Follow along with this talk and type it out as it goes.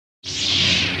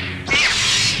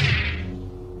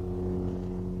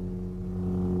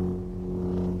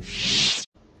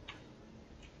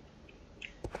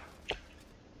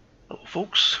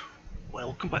folks,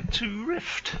 welcome back to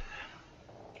Rift.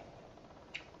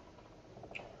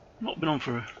 Not been on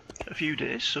for a few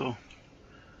days, so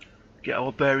get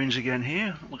our bearings again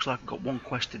here. Looks like I've got one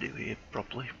quest to do here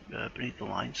properly, beneath the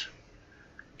lines,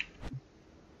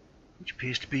 which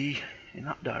appears to be in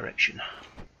that direction.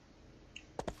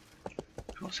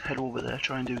 So let's head over there,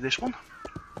 try and do this one.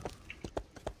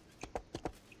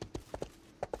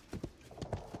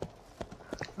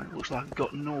 It looks like I've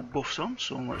got no buffs on,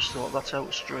 so let's sort that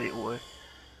out straight away.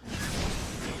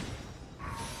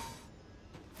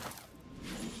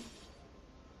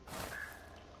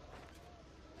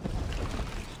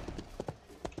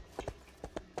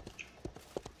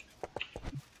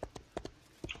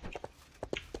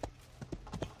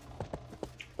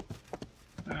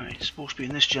 Alright, it's supposed to be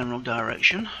in this general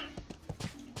direction.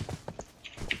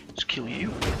 Let's kill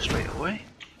you straight away.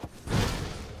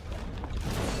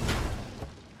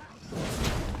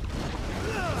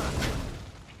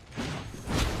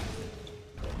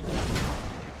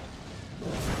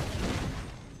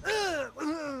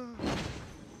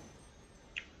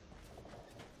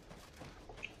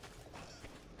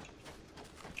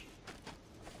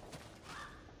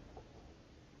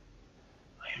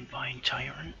 Vine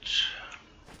Tyrant.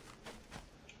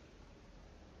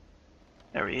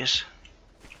 There he is.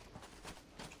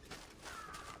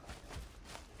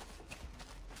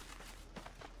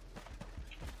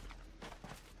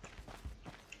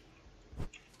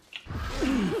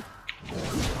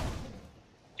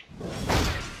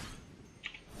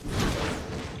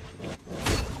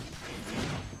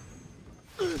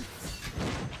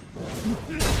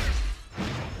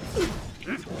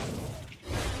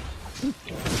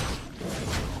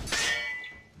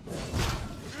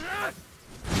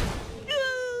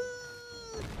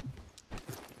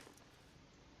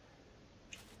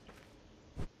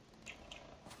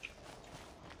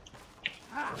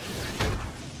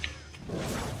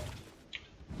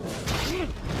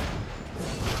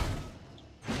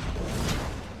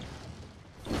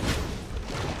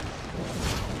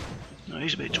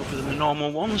 He's a bit tougher than the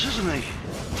normal ones, isn't he?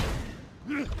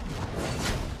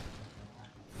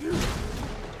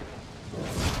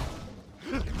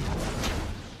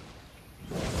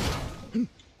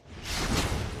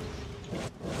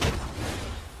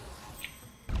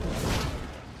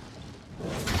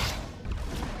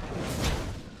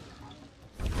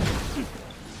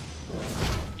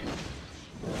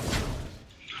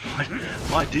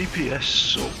 My DPS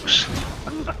sucks.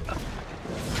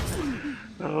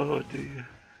 Oh dear.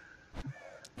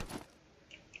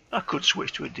 I could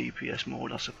switch to a DPS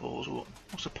mode, I suppose.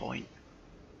 What's the point?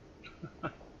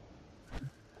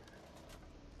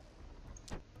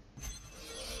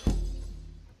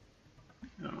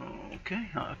 Okay,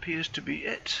 that appears to be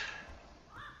it.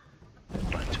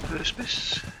 Back to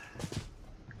Perspice.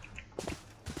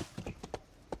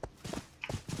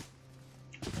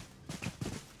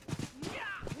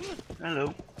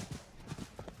 Hello.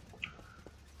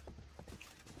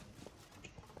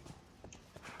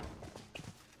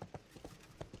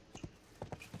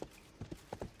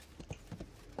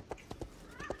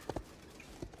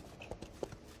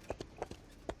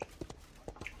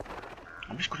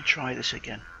 I'm just going to try this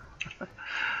again.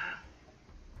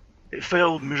 It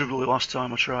failed miserably last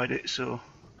time I tried it, so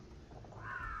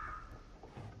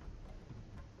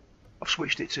I've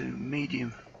switched it to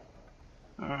medium.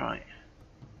 Alright.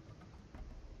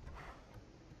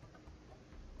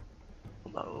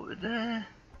 Put that over there.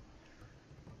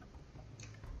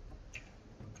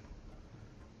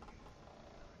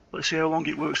 Let's see how long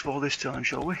it works for this time,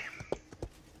 shall we?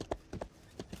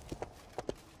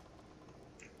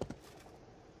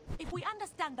 If we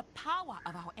understand the power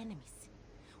of our enemies,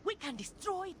 we can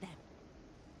destroy them.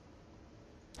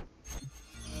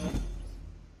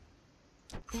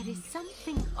 There is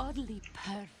something oddly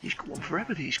perfect. These go on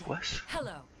forever, these quests.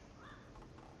 Hello.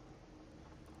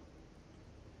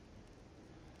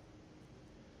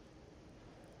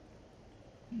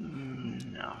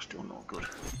 No, still not good.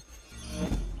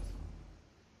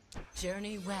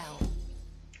 Journey well.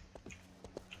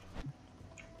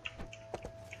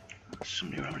 There's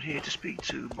somebody around here to speak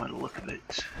to by the look of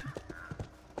it.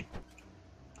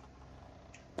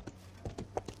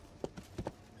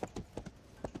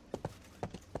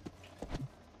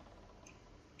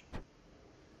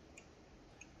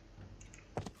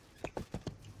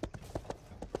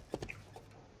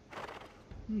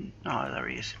 Ah, there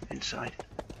he is, inside.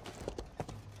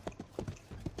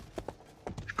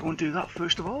 Let's go and do that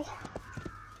first of all.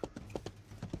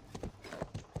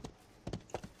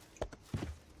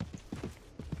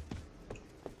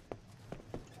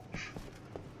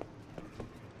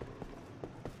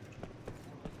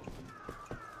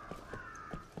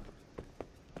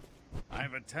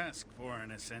 have a task for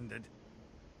an Ascended.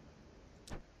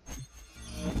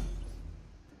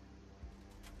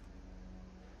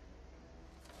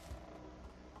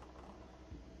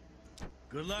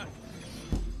 Good luck.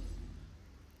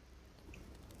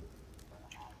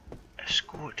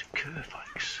 Escort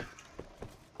Kayfax.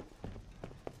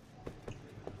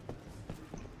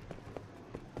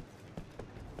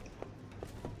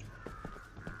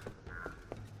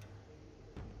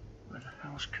 Where the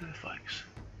hell's Kayfax?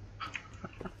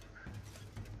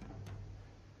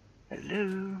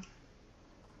 Hello?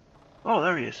 Oh,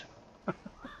 there he is.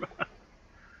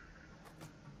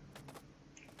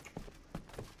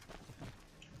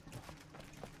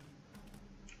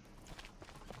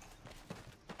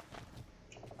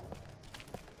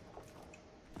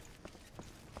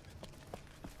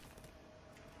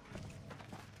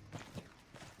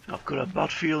 I've got a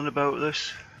bad feeling about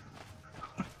this.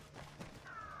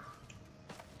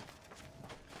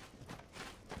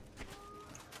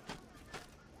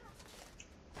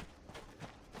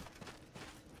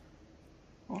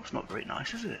 Oh, it's not very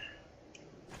nice, is it?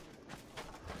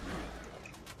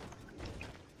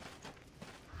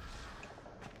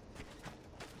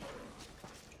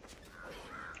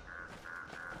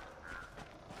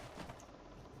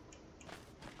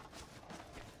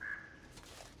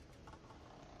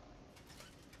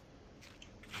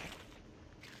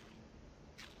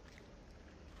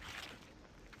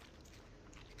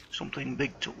 Something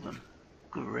big took them.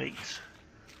 Great.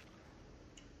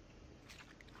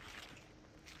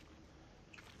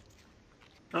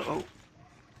 Uh-oh.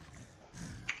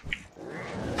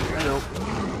 Hello.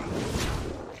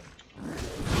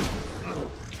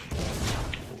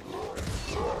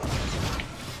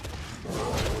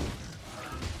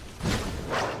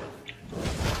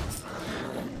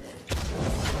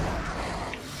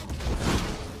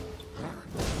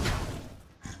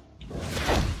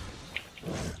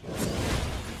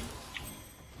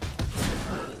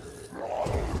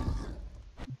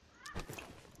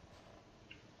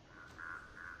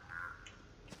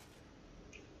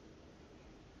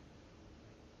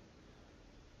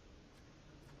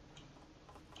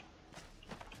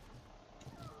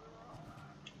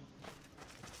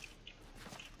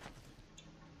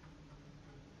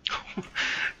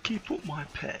 Keep up my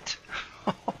pet.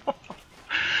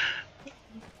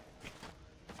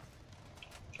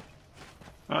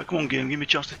 Alright, come on game, give me a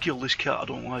chance to kill this cat, I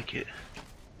don't like it.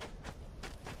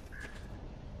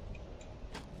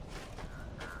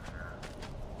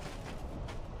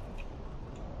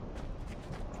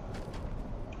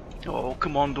 Oh,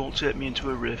 come on, don't take me into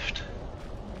a rift.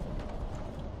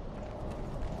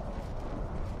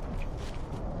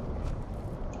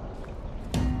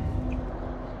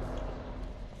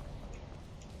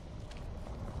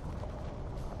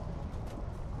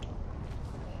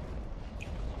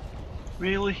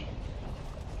 Really?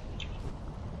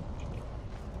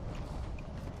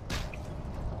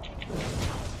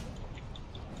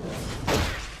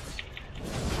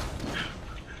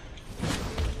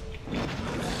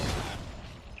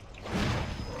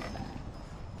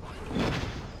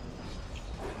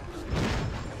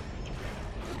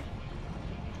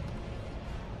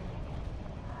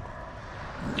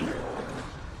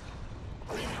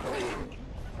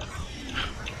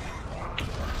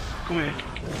 Come here.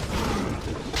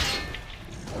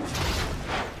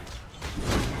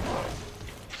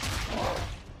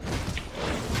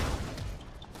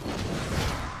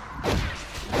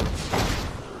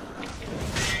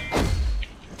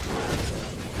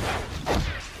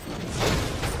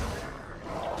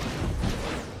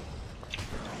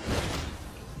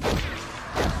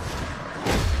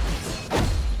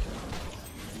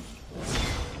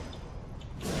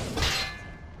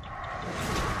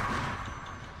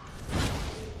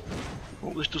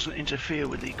 Hope this doesn't interfere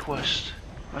with the quest.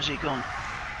 Where's he gone?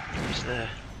 He's there.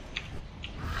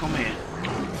 Come here.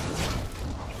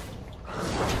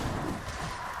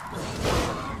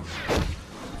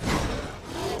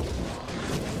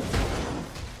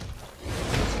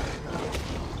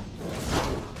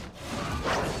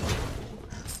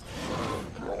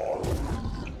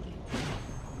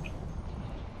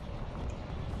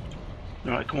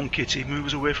 Alright, come on kitty, move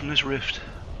us away from this rift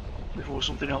before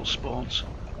something else spawns.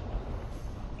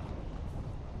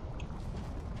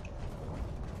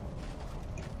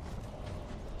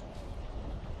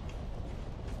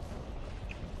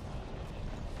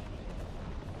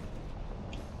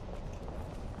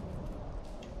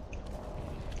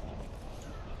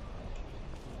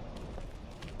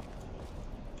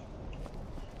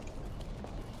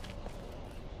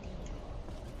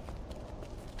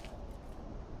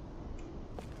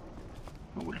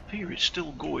 It would appear it's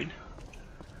still going.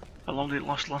 How long did it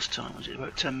last time? Was it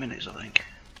about 10 minutes, I think?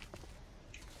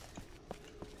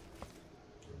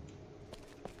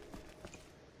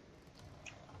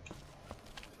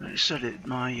 It said it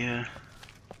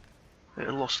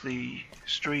it lost the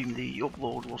stream, the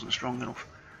upload wasn't strong enough.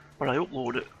 But I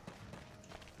upload it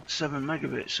 7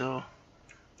 megabits, so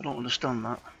I don't understand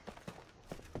that.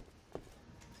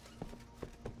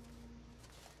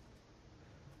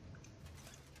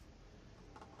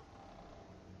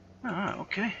 Alright,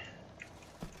 okay.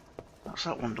 That's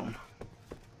that one done.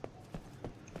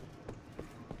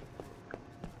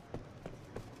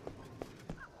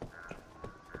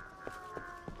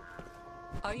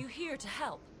 Are you here to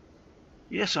help?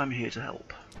 Yes, I'm here to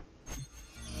help.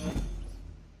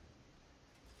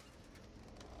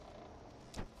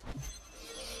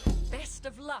 Best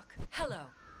of luck. Hello.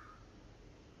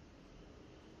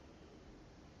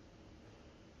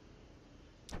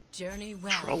 Journey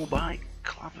well. Trollbite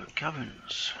Claver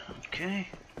Caverns. Okay.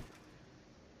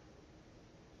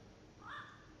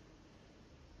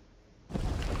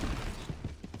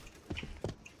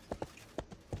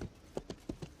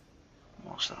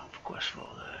 What's that quest for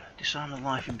there? Disarm the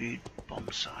life imbued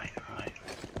bomb site, right.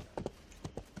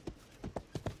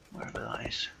 Wherever that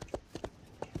is.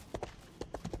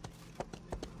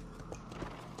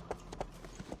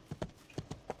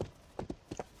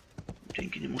 I'm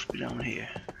thinking it must be down here.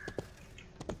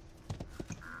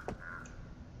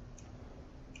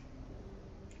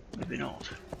 Maybe not.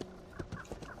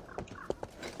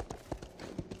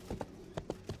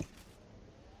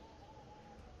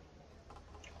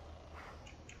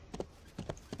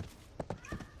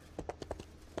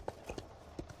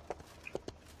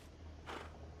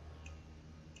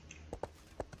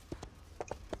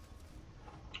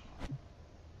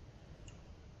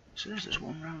 So there's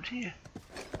one round here.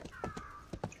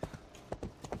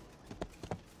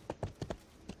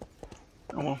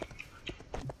 Oh well,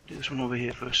 do this one over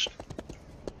here first.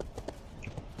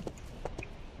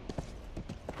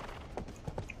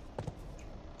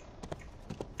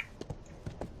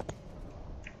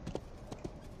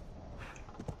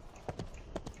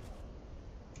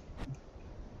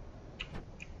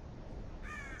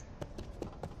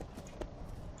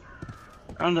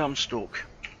 And I'm stuck.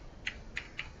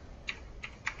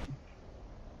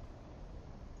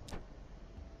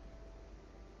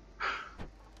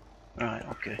 Right,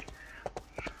 okay.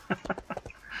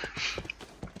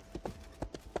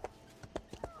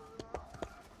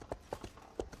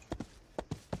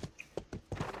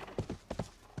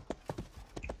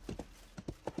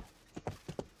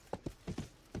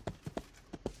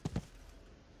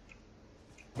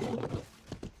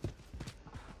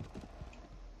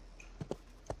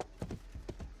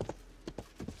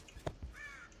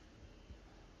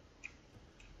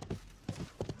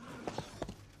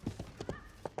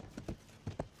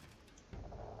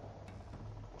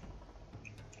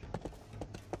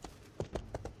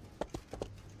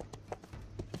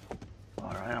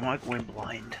 Alright, I might go in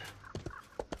blind.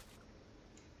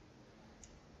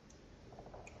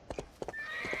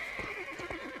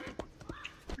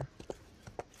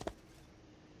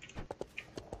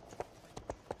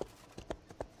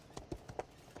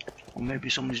 Or maybe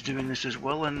somebody's doing this as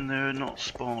well and they're not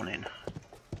spawning.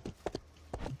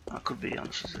 That could be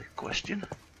answers the question.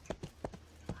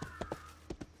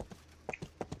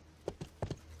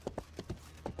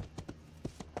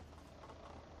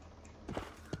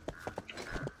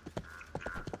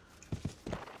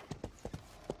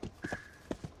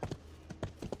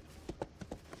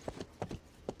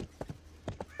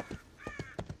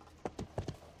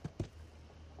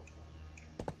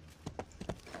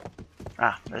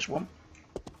 Ah, there's one.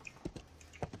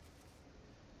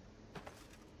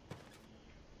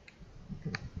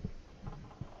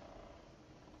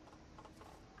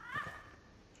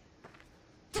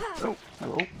 Oh,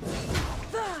 hello.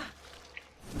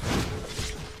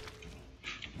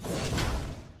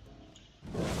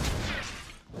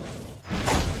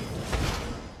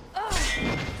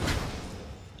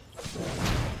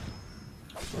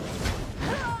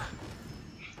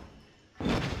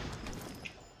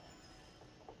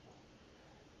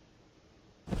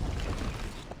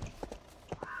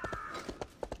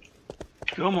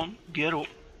 Come on, get up.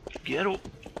 Get up.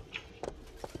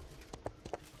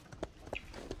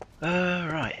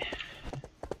 Right.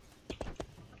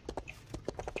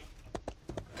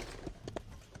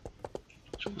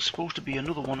 So there's supposed to be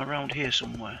another one around here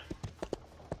somewhere.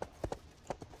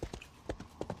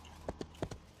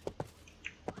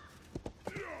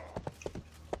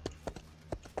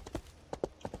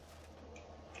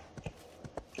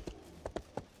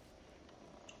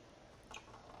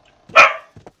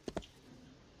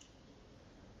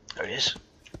 There he is.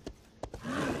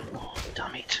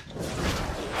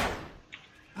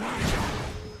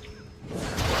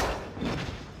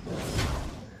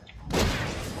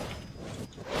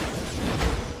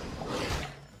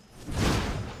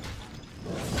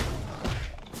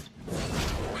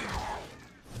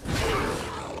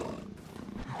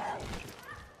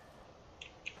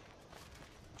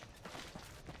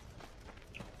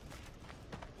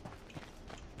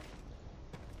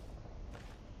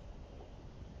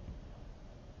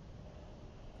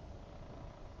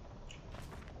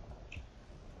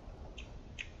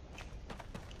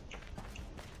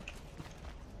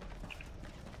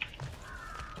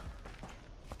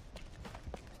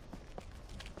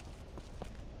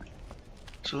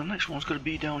 So the next one's got to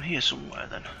be down here somewhere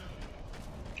then.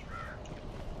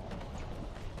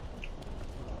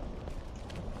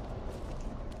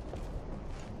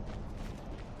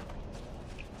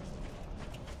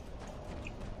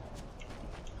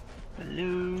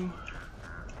 Hello.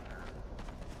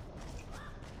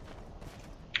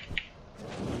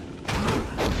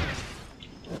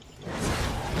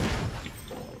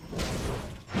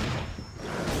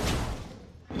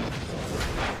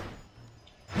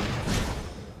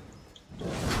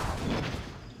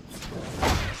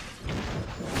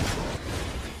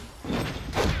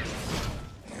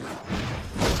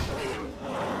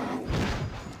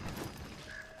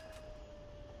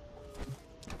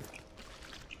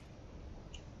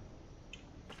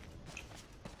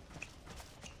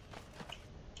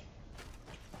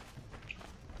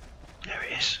 There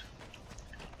it is.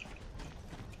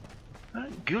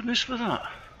 Thank goodness for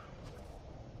that.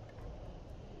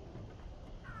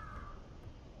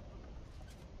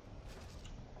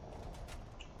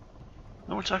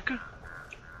 No attacker?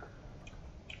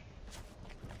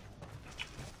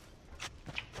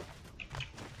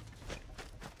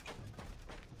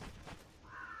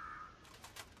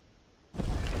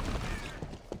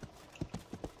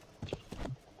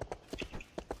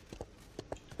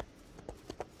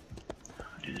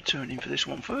 Do the turning for this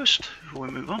one first before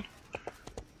we move on.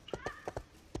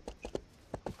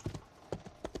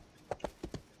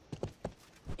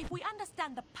 If we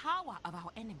understand the power of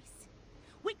our enemies,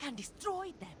 we can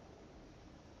destroy them.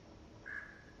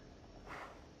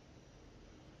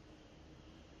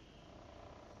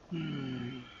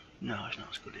 No, it's not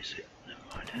as good as it. Never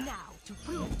mind. Now, to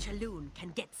prove Chaloon can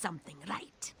get something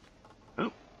right.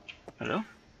 Oh, hello.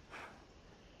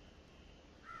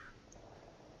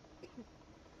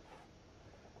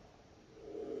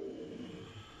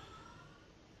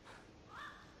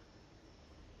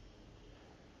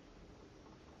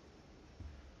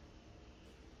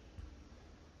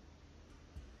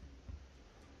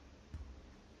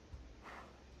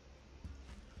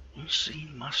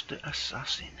 Unseen Master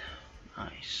Assassin.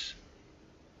 Nice.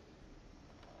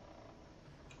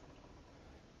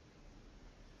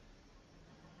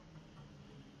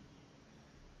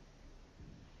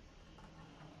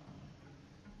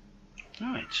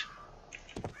 Right.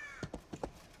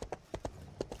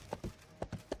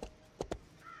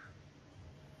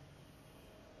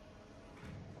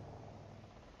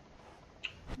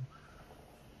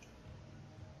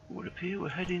 It would appear we're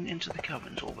heading into the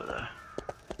caverns over there.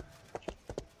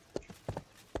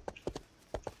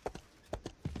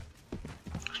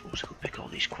 I suppose I could pick all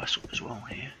these quests up as well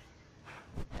here.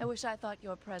 I wish I thought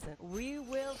your present. We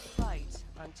will fight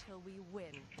until we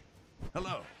win.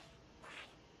 Hello.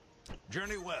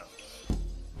 Journey well.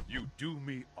 You do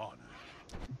me honor.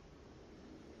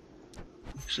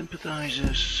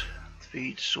 Sympathizers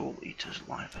feed soul eaters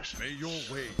life essence. May your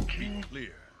way be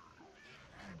clear.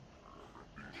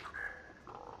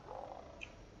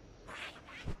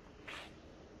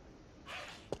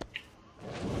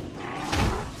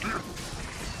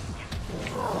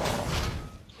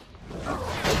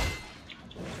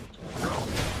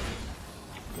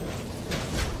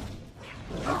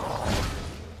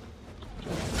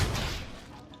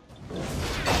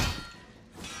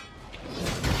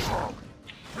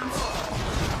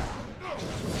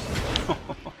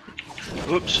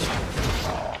 Oops.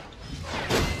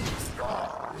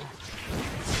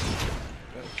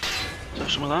 So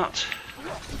some of that.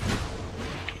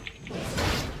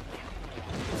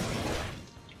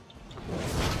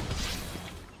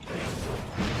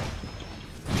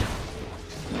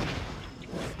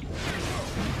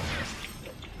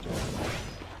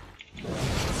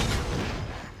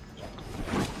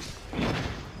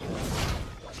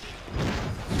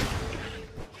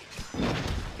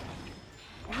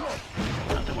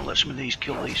 Let some of these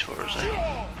kill these for us,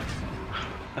 eh?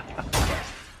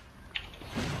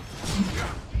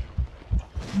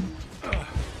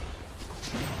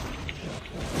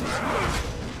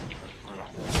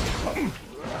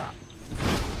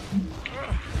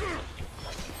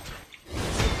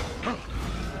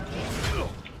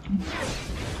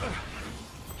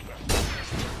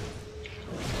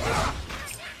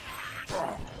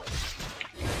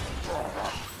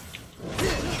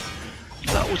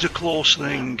 That was a close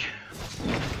thing.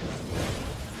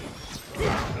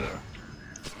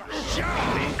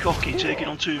 Being cocky, taking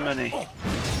on too many.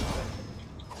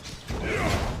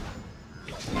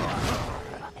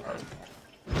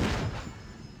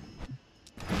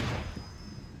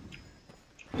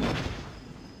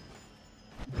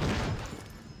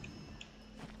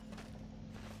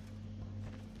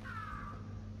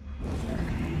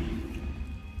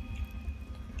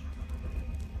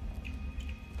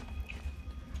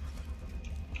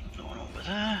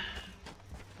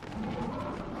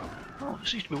 it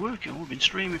seems to be working. We've been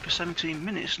streaming for 17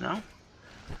 minutes now.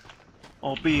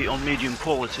 Albeit on medium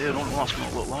quality, I don't know what that's going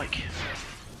to look like.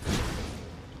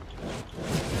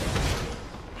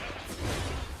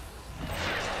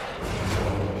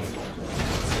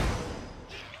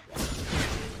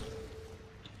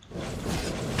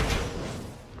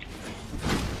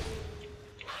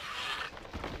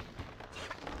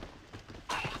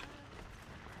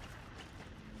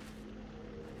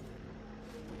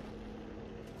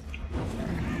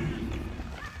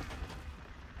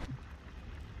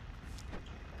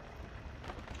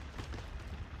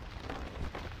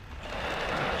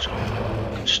 So,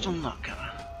 I can stun that guy.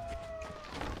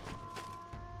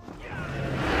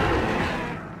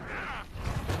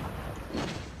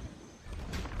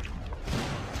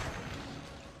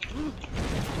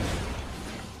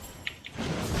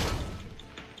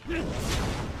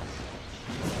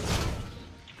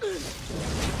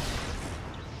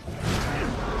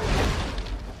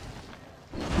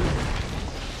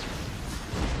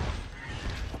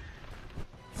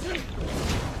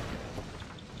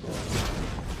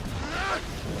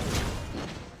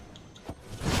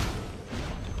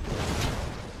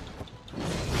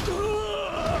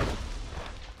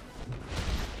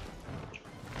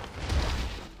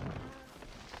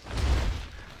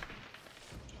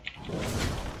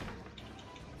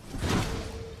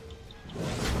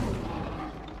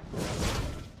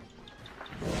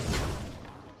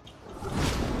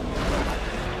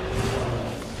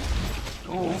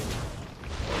 Oh,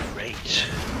 great.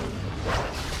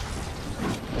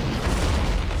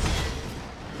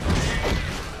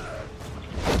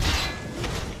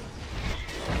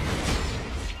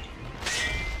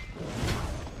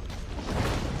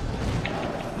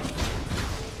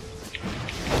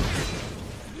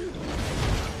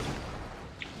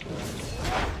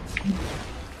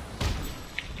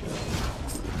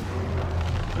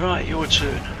 Right, your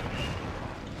turn.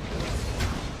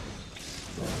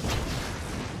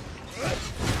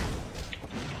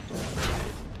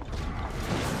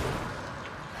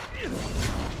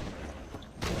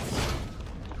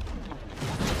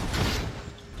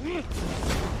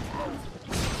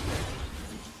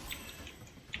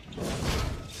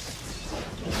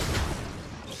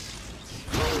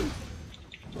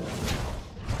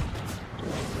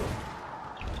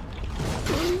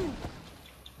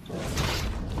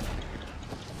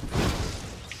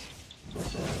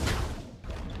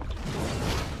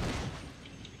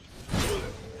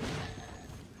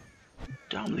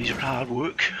 Damn, these are hard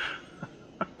work.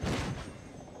 Right,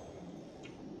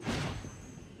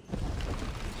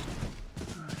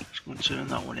 let's go and turn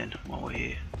that one in while we're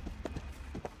here.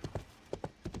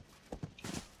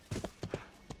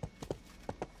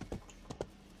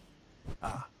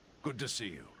 Ah, good to see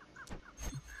you.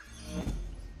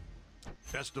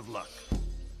 Best of luck.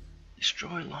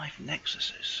 Destroy life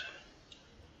nexuses.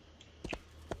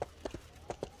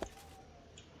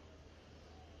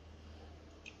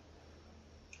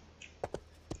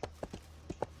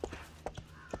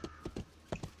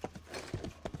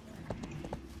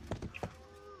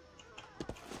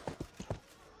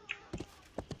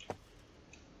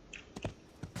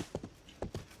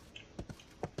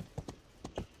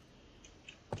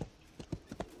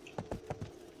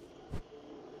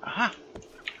 Aha!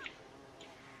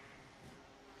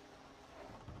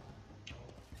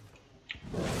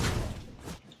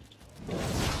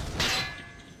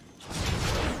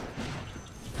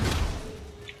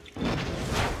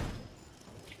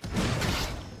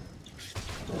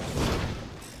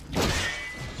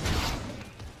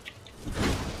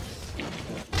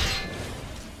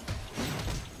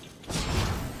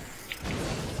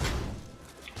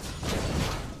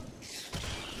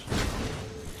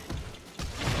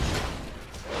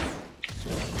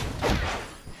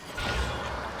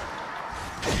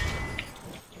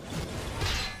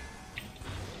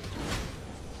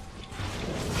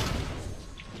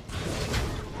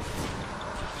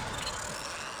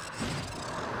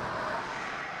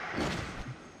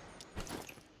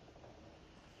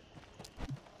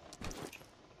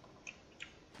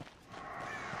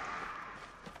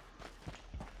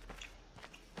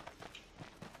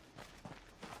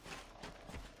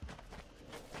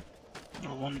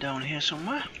 Another one down here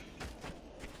somewhere.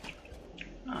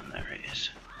 And there it is.